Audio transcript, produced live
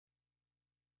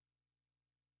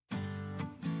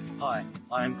Hi,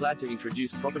 I am glad to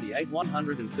introduce property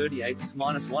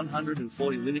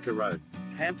 8138-140 Linacre Road,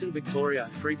 Hampton, Victoria,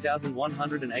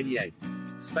 3188.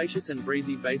 Spacious and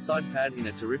breezy bayside pad in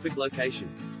a terrific location.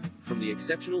 From the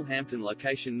exceptional Hampton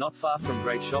location not far from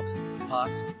great shops,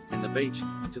 parks, and the beach,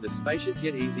 to the spacious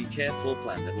yet easy care floor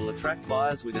plan that will attract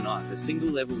buyers with an eye for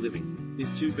single-level living,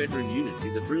 this two-bedroom unit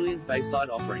is a brilliant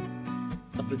bayside offering.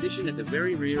 A position at the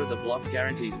very rear of the block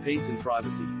guarantees peace and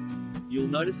privacy. You'll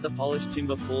notice the polished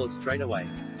timber floors straight away,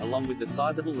 along with the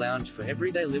sizable lounge for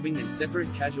everyday living and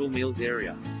separate casual meals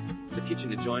area. The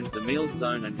kitchen adjoins the meals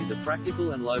zone and is a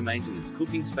practical and low-maintenance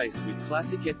cooking space with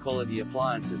classic yet quality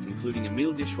appliances including a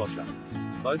meal dishwasher.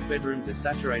 Both bedrooms are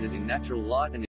saturated in natural light and